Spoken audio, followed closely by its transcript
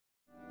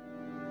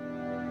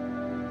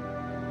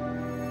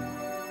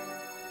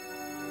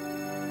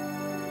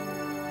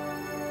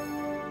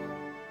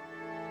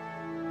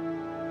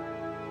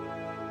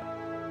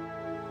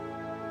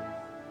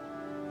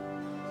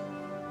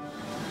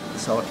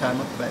so I came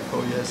up about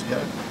 4 years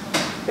ago,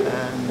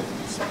 and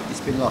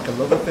it's been like a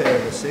love affair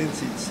ever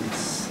since.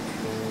 It's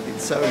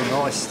so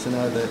nice to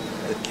know that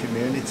the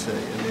community,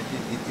 and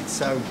it's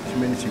so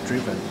community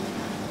driven.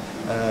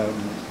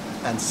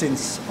 And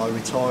since I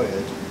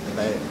retired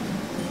about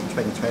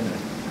 2020,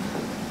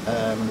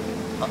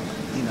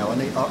 you know,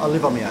 I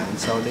live on my own,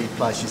 so I need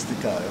places to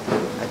go.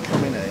 And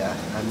coming here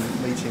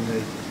and meeting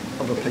the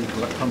other people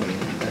that come in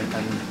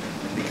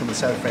and becoming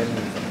so friendly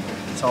with them,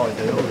 it's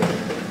ideal,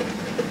 really.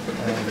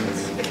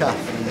 And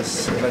Kath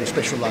is a very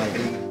special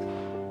lady.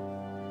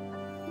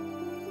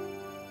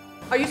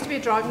 I used to be a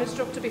driving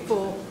instructor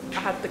before I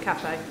had the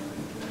cafe,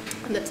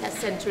 and the test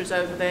centre is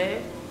over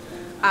there.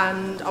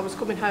 And I was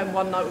coming home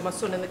one night with my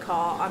son in the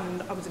car,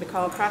 and I was in a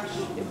car crash.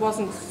 It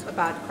wasn't a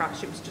bad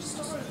crash, it was just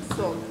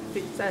sort of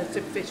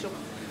superficial.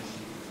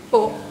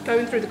 But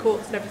going through the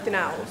courts and everything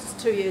else,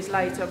 2 years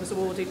later I was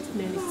awarded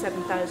nearly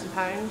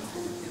 £7,000.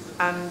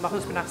 And my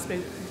husband asked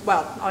me,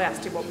 well, I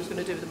asked him what he was going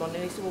to do with the money,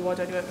 and he said, well, why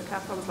don't you open a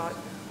cafe? I was like,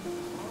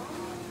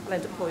 I'll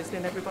end up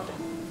poisoning everybody.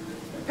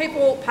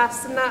 People walk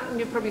past and that, and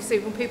you'll probably see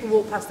when people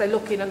walk past, they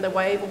look in and they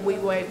wave, and we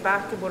wave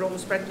back, and we're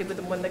always friendly with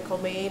them when they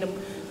come in, and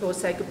we always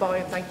say goodbye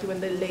and thank you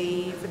when they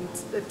leave, and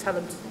tell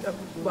them to,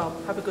 well,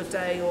 have a good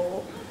day,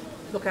 or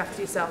look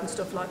after yourself and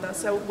stuff like that.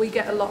 So we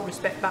get a lot of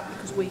respect back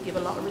because we give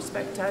a lot of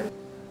respect out.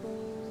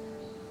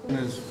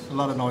 There's a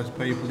lot of nice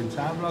people in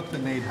town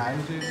that need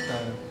houses,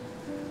 so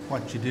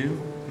what you do,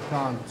 you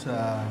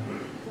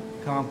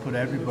can't put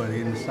everybody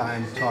in the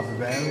same type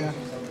of area.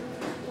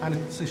 And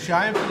it's a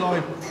shame for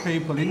like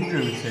people in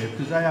Greaves here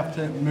because they have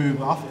to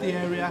move off the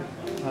area.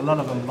 A lot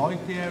of them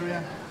like the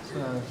area.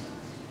 So,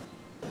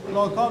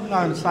 like I've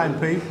known the same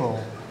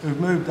people who've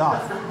moved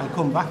off and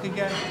come back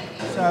again.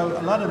 So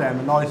a lot of them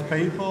are nice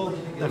people,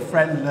 they're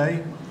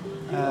friendly,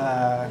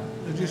 they're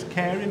just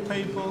caring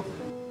people.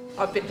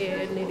 I've been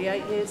here nearly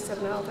 8 years,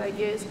 7.5, 8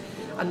 years,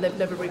 and they've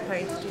never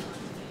repainted it.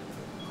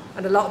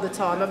 And a lot of the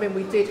time, I mean,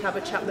 we did have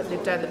a chap that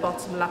lived down the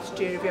bottom last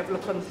year. If you have a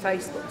look on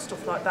Facebook and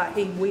stuff like that,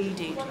 he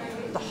weeded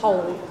the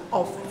whole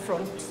of the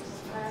front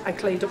and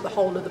cleaned up the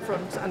whole of the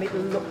front, and it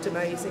looked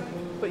amazing.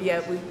 But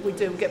yeah, we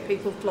do get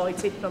people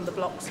flighted on the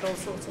blocks and all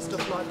sorts of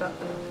stuff like that,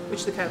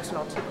 which the council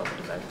aren't too bothered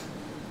about.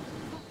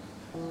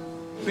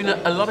 There's been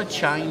a lot of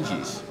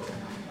changes.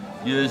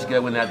 Years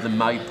ago when they had the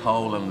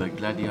Maypole and the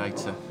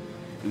Gladiator,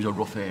 it was a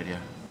rough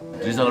area.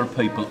 There's a lot of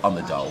people on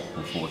the dole,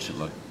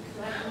 unfortunately.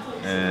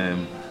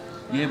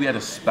 Yeah, we had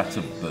a spat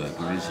of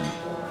burglaries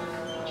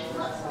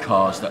and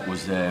cars that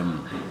was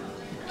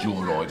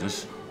dual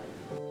riders.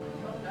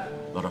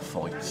 A lot of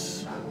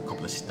fights, a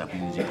couple of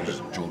stabbings, it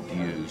was drug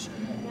use.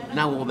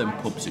 Now all them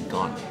pubs are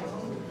gone.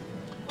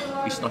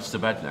 It's not so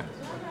bad now.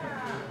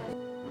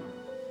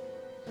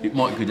 It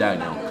might go down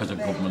now because of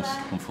governments,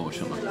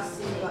 unfortunately.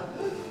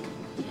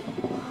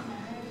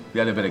 We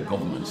had a better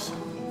governments,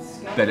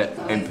 better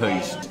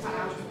MPs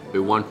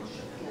who want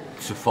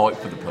to fight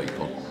for the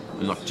people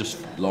and not just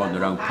line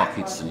their own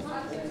pockets and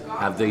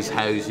have these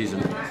houses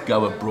and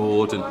go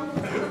abroad and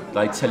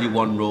they tell you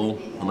one rule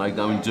and they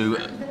go and do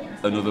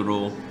another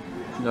rule.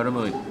 You know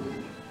what I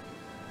mean?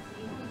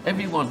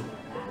 Everyone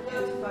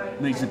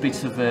needs a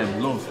bit of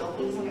love.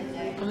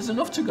 And there's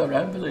enough to go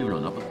around, believe it or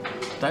not, but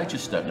they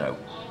just don't know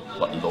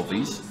what love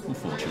is,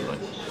 unfortunately.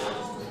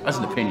 As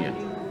an opinion,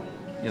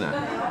 you know.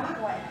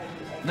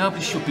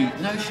 Nobody should be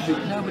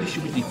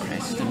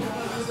depressed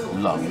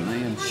and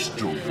lonely and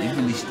struggling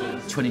in this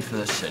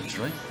 21st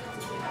century.